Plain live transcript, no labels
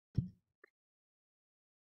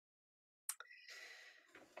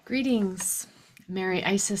Greetings, Mary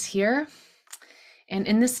Isis here, and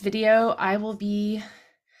in this video I will be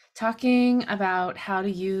talking about how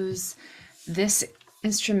to use this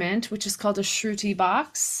instrument, which is called a SHRUTI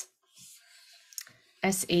box,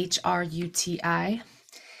 S-H-R-U-T-I,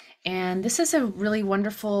 and this is a really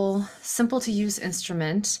wonderful, simple to use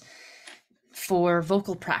instrument for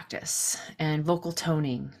vocal practice and vocal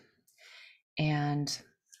toning and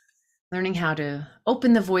learning how to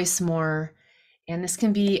open the voice more. And this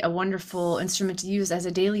can be a wonderful instrument to use as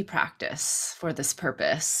a daily practice for this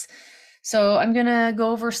purpose. So I'm going to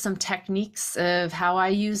go over some techniques of how I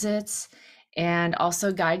use it and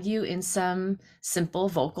also guide you in some simple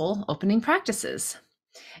vocal opening practices.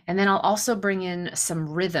 And then I'll also bring in some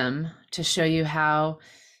rhythm to show you how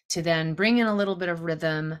to then bring in a little bit of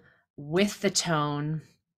rhythm with the tone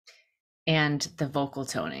and the vocal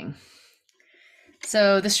toning.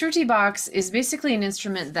 So the SHRUTI box is basically an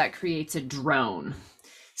instrument that creates a drone.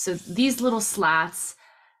 So these little slats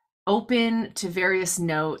open to various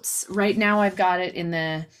notes. Right now I've got it in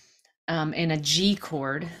a G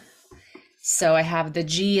chord. So I have the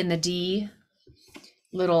G and the D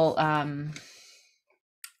little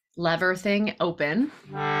lever thing open,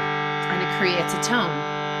 and it creates a tone.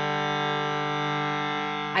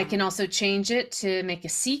 I can also change it to make a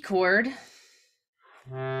C chord.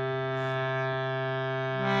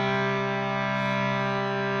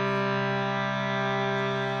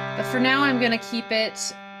 But for now, I'm going to keep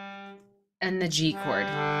it in the G chord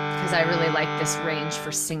because I really like this range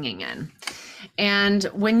for singing in. And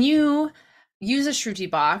when you use a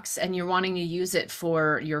SHRUTI box and you're wanting to use it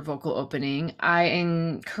for your vocal opening, I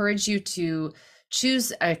encourage you to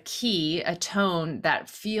choose a key, a tone that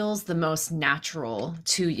feels the most natural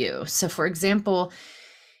to you. So for example,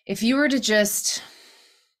 if you were to just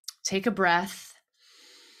take a breath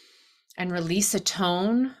and release a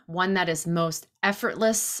tone, one that is most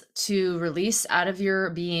effortless to release out of your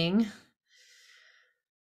being.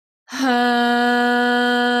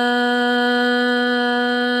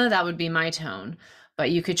 That would be my tone,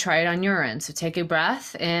 but you could try it on your end. So take a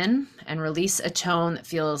breath in and release a tone that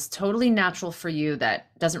feels totally natural for you,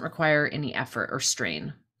 that doesn't require any effort or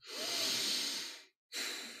strain.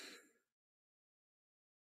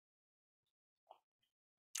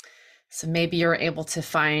 So maybe you're able to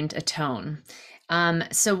find a tone.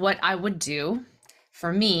 So what I would do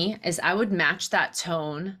for me is I would match that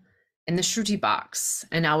tone in the SHRUTI box,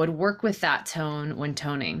 and I would work with that tone when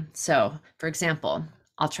toning. So for example,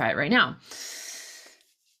 I'll try it right now.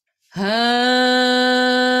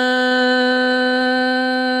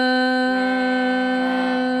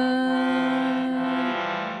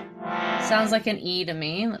 Sounds like an E to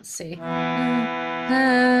me. Let's see. No,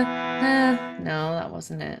 that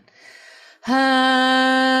wasn't it. It's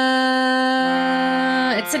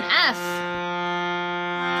an F.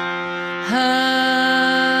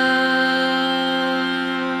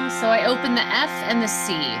 So I open the F and the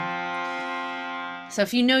C. So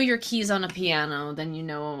if you know your keys on a piano, then you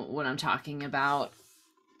know what I'm talking about,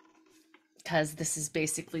 because this is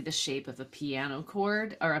basically the shape of a piano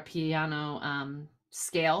chord or a piano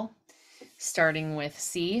scale, starting with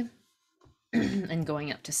C and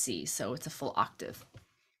going up to C. So it's a full octave.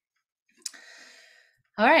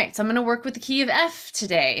 All right, so I'm going to work with the key of F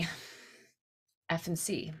today. F and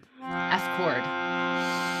C, F chord.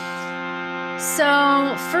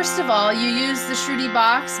 So first of all, you use the SHRUTI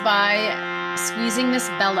box by squeezing this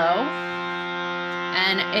bellow,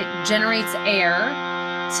 and it generates air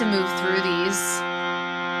to move through these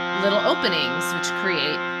little openings, which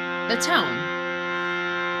create the tone.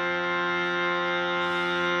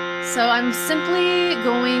 So I'm simply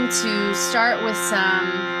going to start with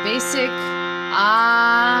some basic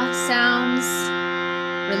ah sounds,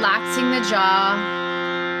 relaxing the jaw,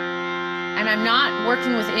 and I'm not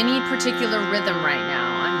working with any particular rhythm right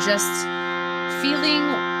now. I'm just feeling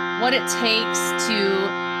what it takes to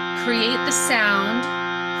create the sound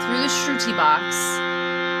through the SHRUTI box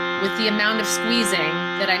with the amount of squeezing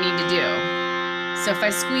that I need to do. So if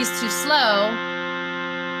I squeeze too slow,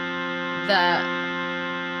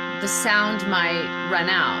 the sound might run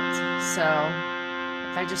out. So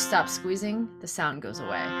if I just stop squeezing, the sound goes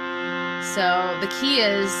away. So the key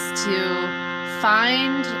is to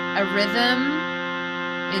find a rhythm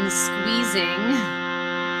in squeezing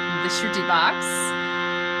the SHRUTI box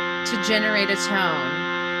to generate a tone.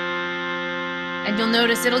 And you'll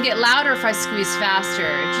notice it'll get louder if I squeeze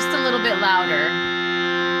faster, just a little bit louder.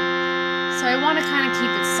 So I want to kind of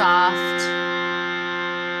keep it soft.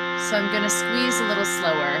 So I'm going to squeeze a little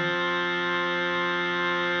slower.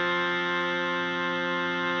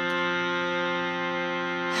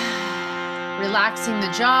 Relaxing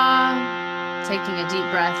the jaw, Taking a deep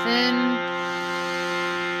breath in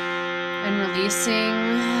and releasing.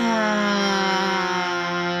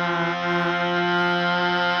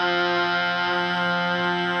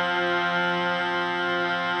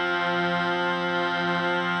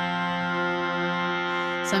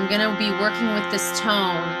 So I'm going to be working with this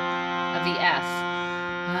tone of the F.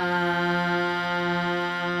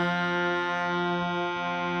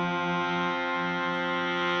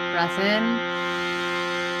 Breath in.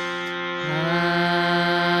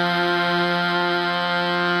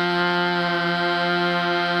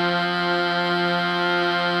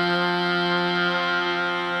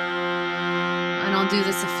 And I'll do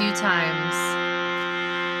this a few times.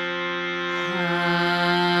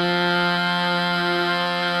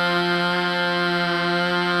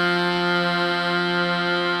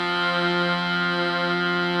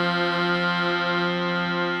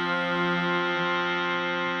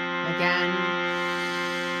 Again.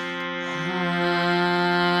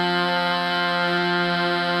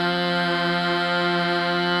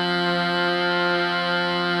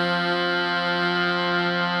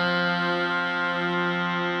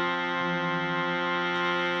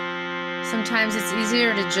 Sometimes it's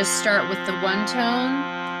easier to just start with the one tone.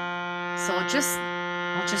 So I'll just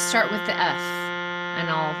start with the F and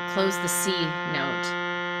I'll close the C note.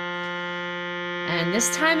 And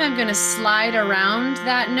this time I'm going to slide around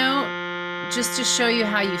that note just to show you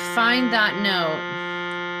how you find that note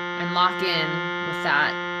and lock in with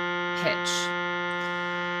that pitch.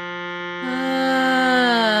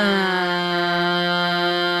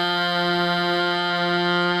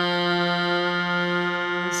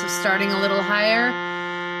 So starting a little higher.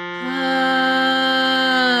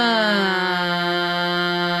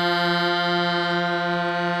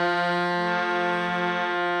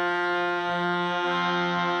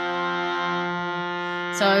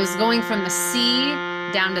 So I was going from the C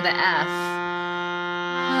down to the F.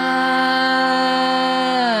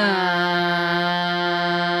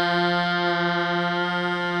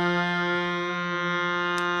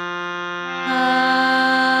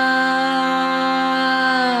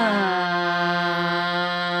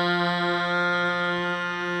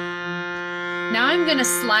 Now I'm going to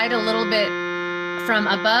slide a little bit from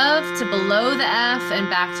above to below the F and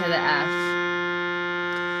back to the F.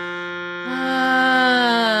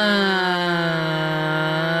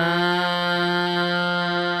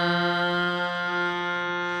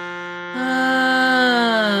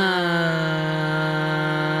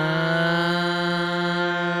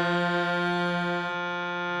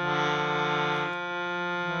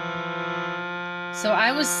 So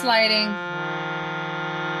I was sliding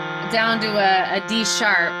down to a D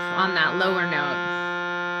sharp on that lower note.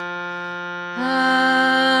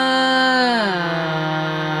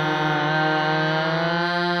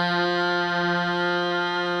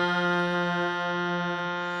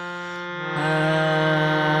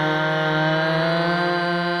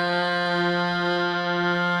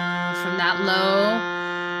 From that low.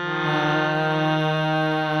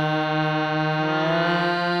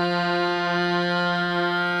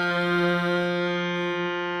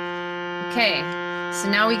 Okay, so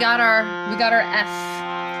now we got our F.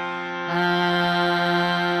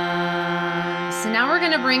 So now we're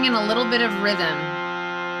going to bring in a little bit of rhythm.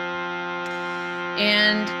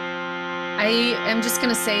 And I am just going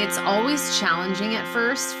to say it's always challenging at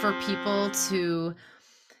first for people to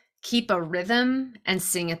keep a rhythm and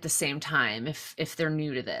sing at the same time if they're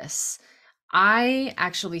new to this. I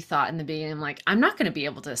actually thought in the beginning, I'm like, I'm not going to be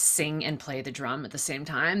able to sing and play the drum at the same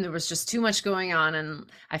time. There was just too much going on. And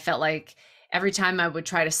I felt like every time I would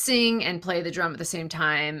try to sing and play the drum at the same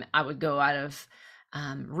time, I would go out of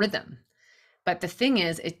rhythm. But the thing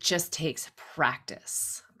is, it just takes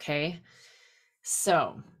practice. Okay.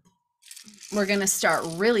 So we're going to start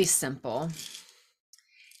really simple.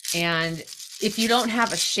 And if you don't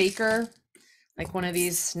have a shaker, like one of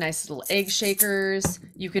these nice little egg shakers,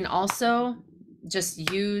 you can also just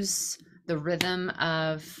use the rhythm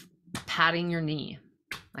of patting your knee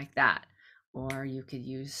like that. Or you could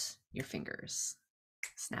use your fingers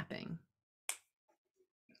snapping.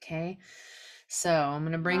 Okay, so I'm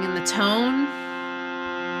going to bring in the tone.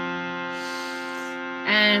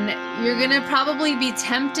 And you're going to probably be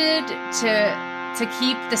tempted to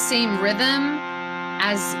keep the same rhythm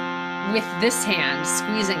as with this hand,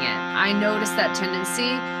 squeezing it. I noticed that tendency,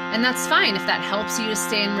 and that's fine. If that helps you to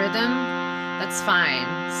stay in rhythm, that's fine.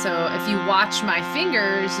 So if you watch my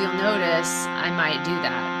fingers, you'll notice I might do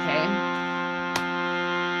that, okay?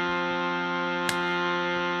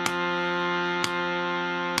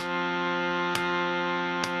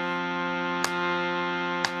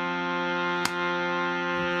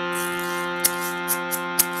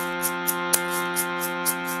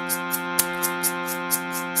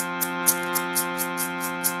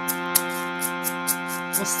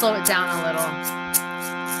 slow it down a little.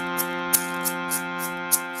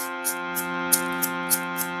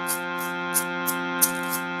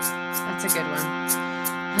 That's a good one.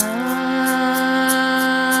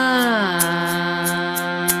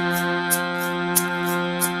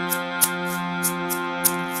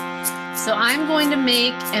 So I'm going to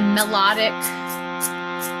make a melodic,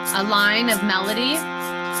 a line of melody,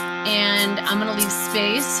 and I'm going to leave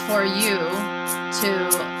space for you to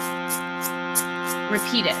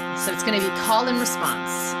repeat it. So it's going to be call and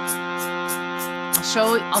response.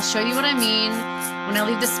 I'll show you what I mean. When I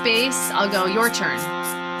leave the space, I'll go your turn.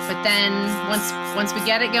 But then once we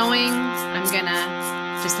get it going, I'm going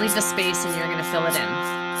to just leave the space and you're going to fill it in.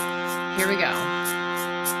 Here we go.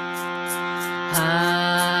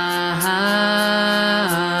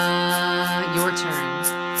 Your turn.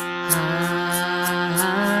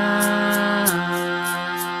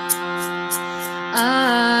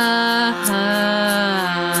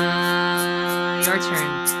 Your turn.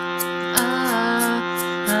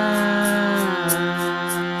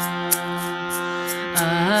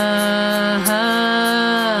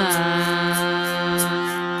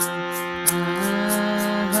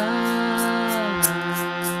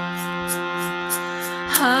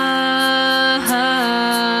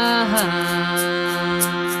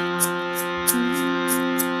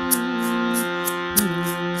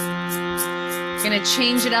 Gonna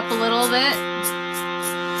change it up a little bit.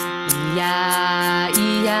 Yeah,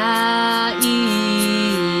 yeah,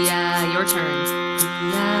 yeah. Your turn.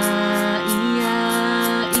 Yeah,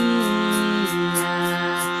 yeah,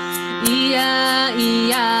 yeah,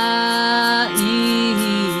 yeah, yeah,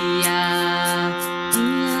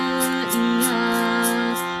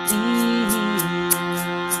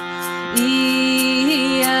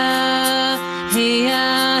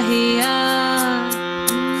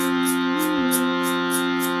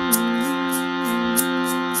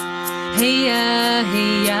 hey ya,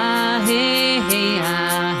 hey ya, hey, hey ya,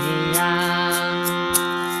 hey ya.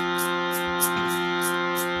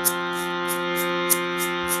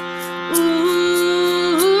 Ooh,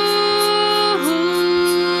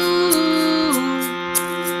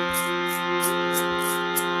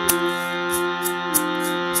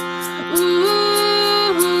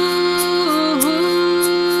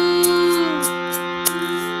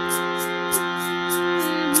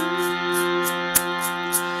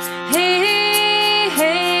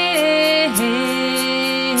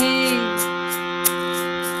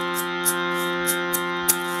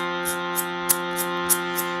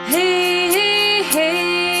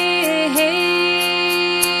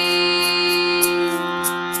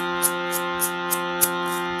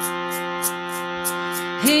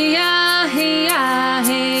 hey ya, hey ya,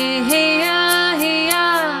 hey, hey ya, hey ya.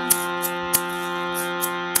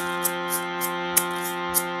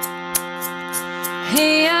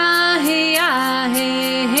 Hey ya, hey ya,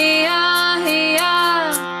 hey, hey ya, hey ya.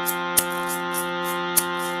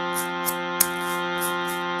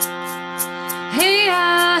 Hey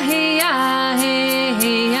ya, hey ya, hey,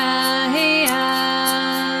 hey ya, hey ya.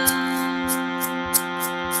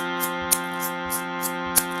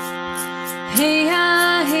 Hey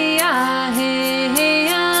ya, hey ya, hey, hey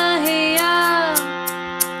ya, hey ya.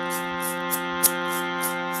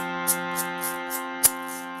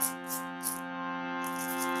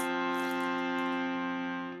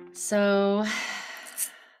 So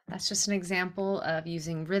that's just an example of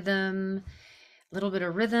using rhythm, a little bit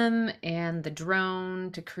of rhythm and the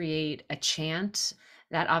drone to create a chant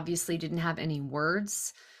that obviously didn't have any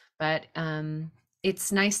words, but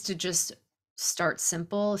it's nice to just start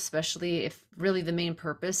simple, especially if really the main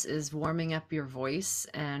purpose is warming up your voice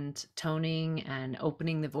and toning and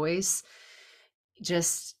opening the voice.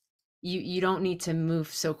 Just you don't need to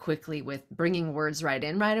move so quickly with bringing words right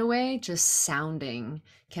in right away. Just sounding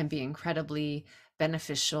can be incredibly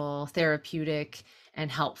beneficial, therapeutic,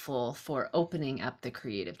 and helpful for opening up the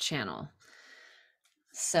creative channel.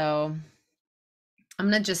 So I'm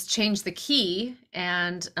going to just change the key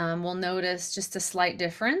and we'll notice just a slight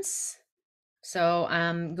difference. So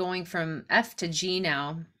I'm going from F to G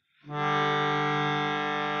now.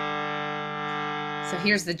 So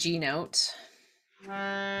here's the G note. I'm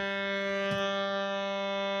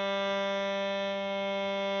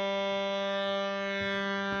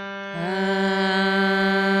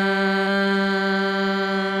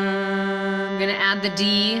going to add the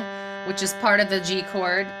D, which is part of the G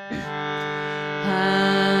chord.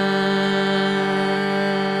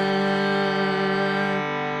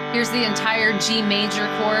 Here's the entire G major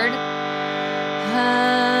chord.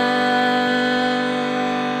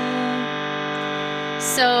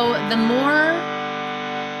 So the more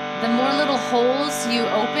little holes you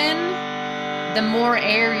open, the more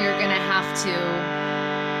air you're going to have to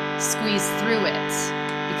squeeze through it,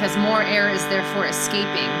 because more air is therefore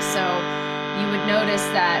escaping. So you would notice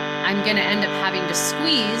that I'm going to end up having to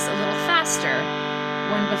squeeze a little faster,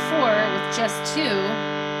 when before with just 2,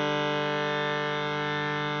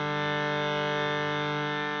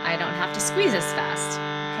 I don't have to squeeze as fast.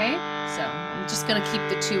 Okay, so I'm just going to keep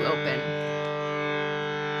the 2 open.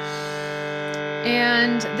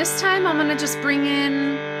 And this time I'm going to just bring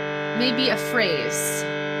in maybe a phrase.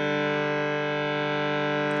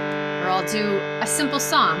 Or I'll do a simple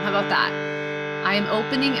song. How about that? I am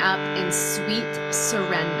opening up in sweet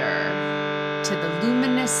surrender to the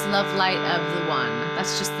luminous love light of the One.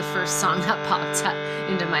 That's just the first song that popped up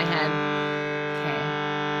into my head. Okay.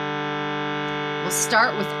 We'll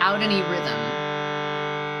start without any rhythm,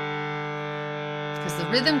 because the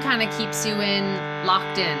rhythm kind of keeps you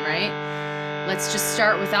locked in, right? Let's just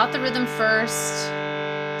start without the rhythm first,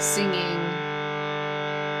 singing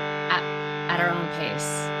at our own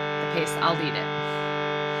pace. The pace, I'll lead it.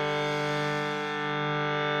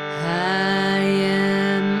 I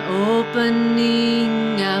am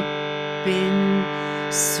opening up in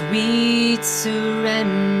sweet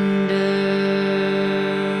surrender.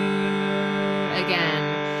 Again,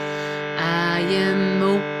 I am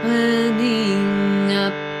opening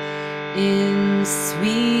up in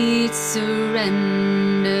sweet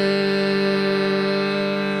surrender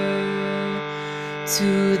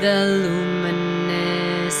to the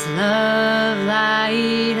luminous love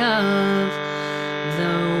light of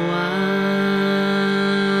the One.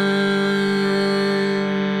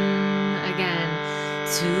 Again,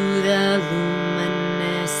 to the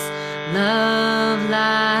luminous love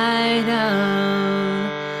light of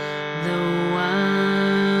the One.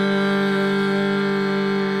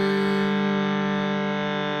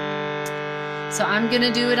 So I'm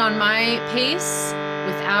gonna do it on my pace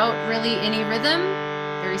without really any rhythm,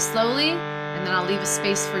 very slowly, and then I'll leave a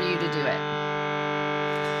space for you to do it.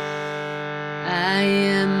 I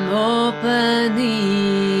am opening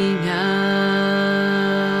up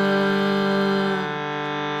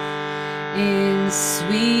in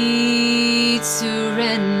sweet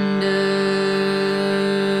surrender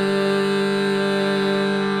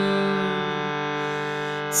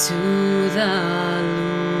to the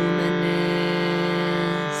luminous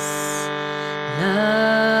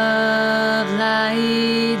love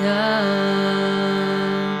light of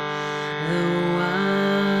the One.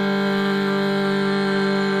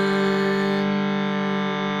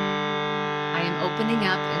 I am opening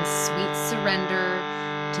up in sweet surrender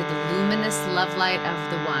to the luminous love light of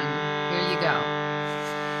the One. Here you go.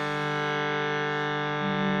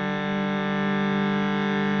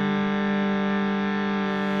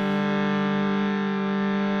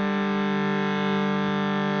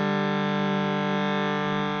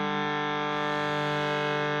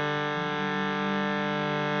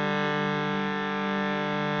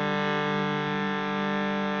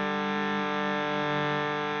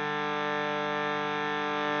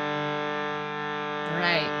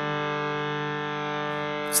 Right.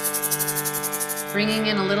 Bringing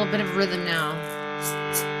in a little bit of rhythm now.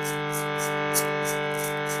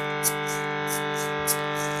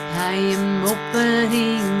 I am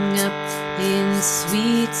opening up in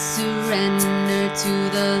sweet surrender to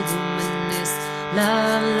the luminous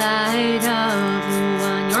love light of the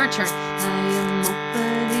One. Your turn. I am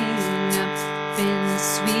opening up in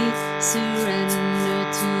sweet surrender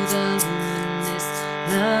to the luminous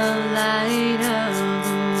love light of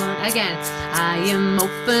the One. Again, I am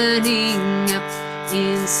opening up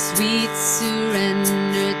in sweet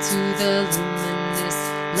surrender to the luminous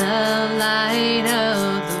love light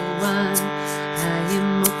of the One. I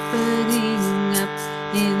am opening up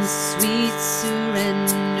in sweet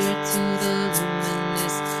surrender to the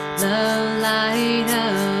luminous love light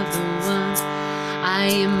of the One. I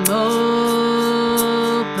am opening.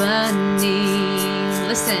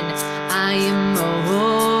 Listen, I am opening.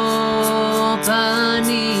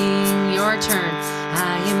 Your turn.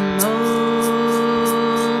 I am opening.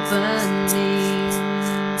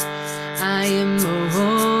 I am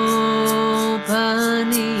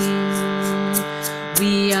opening.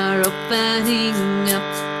 We are opening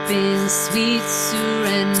up in sweet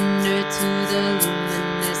surrender to the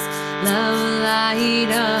luminous love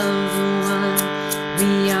light of the One.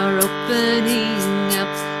 We are opening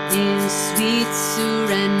up in sweet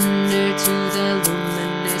surrender to the luminous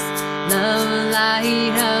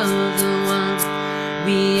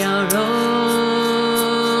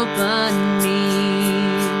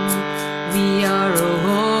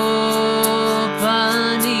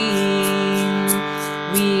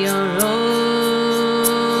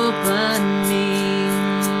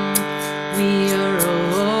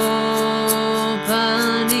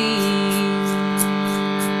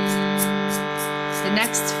the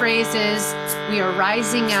next phrase is, we are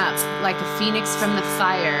rising up like a phoenix from the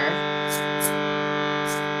fire.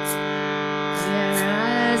 We are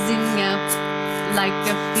rising up like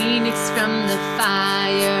a phoenix from the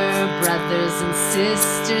fire. Brothers and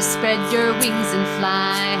sisters, spread your wings and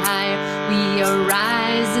fly higher. We are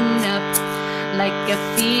rising up like a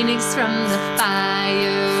phoenix from the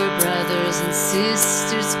fire. Brothers and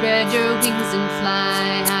sisters, spread your wings and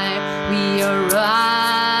fly higher. We are rising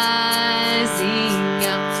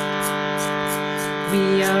up.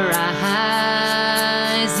 We are rising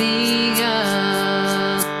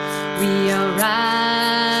up. We are rising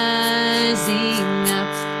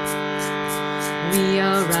up. We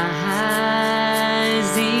are rising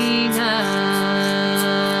up.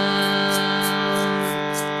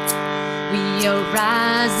 We are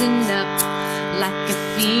rising up like a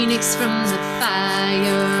phoenix from the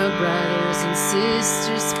fire. Brothers and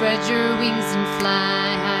sisters, spread your wings and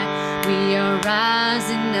fly high. We are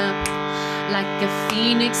rising up like a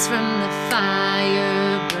phoenix from the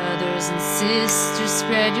fire. Brothers and sisters,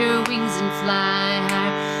 spread your wings and fly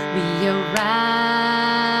high. We are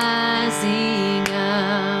rising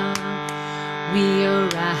up. We are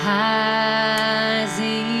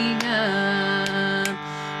rising up.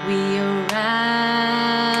 We are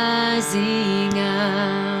rising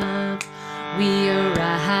up. We are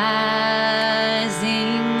rising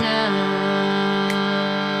up.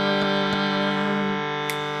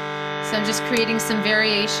 So I'm just creating some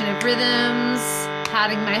variation of rhythms,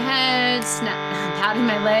 patting my head, patting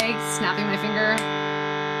my legs, snapping my finger,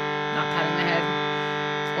 not patting my head,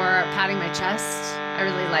 or patting my chest. I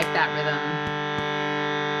really like that rhythm.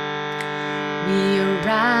 We are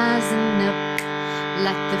rising up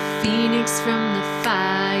like the phoenix from the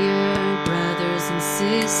fire. Brothers and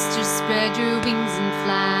sisters, spread your wings and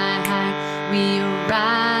fly high. We are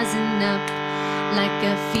rising up like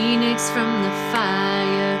a phoenix from the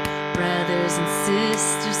fire. Brothers and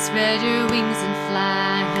sisters, spread your wings and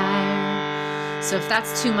fly higher. So if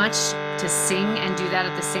that's too much to sing and do that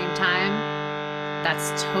at the same time,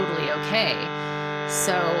 that's totally okay.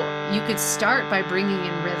 So you could start by bringing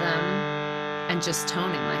in rhythm and just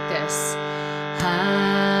toning like this.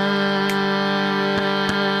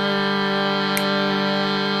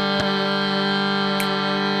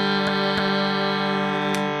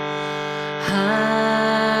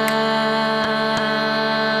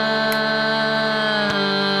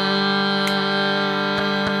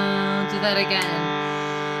 Do that again.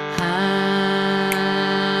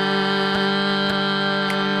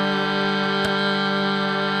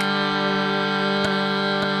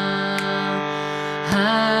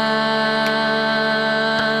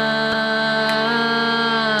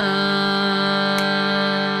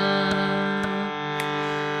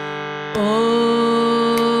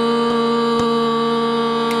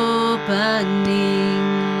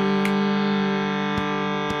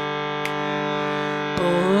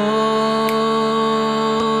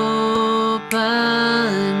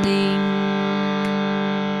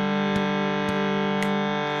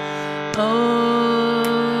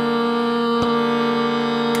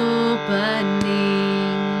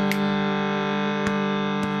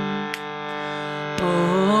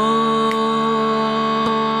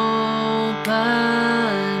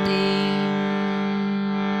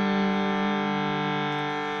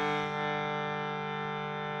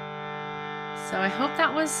 So I hope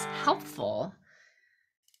that was helpful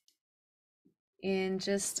in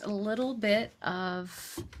just a little bit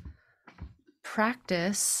of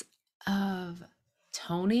practice of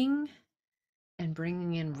toning and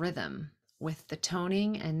bringing in rhythm with the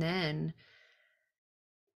toning, and then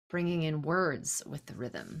bringing in words with the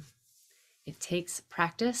rhythm. It takes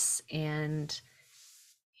practice, and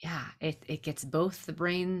yeah, it gets both the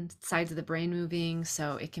brain sides of the brain moving,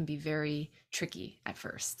 so it can be very tricky at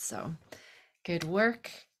first. So good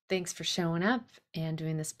work. Thanks for showing up and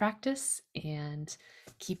doing this practice, and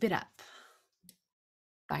keep it up.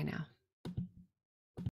 Bye now.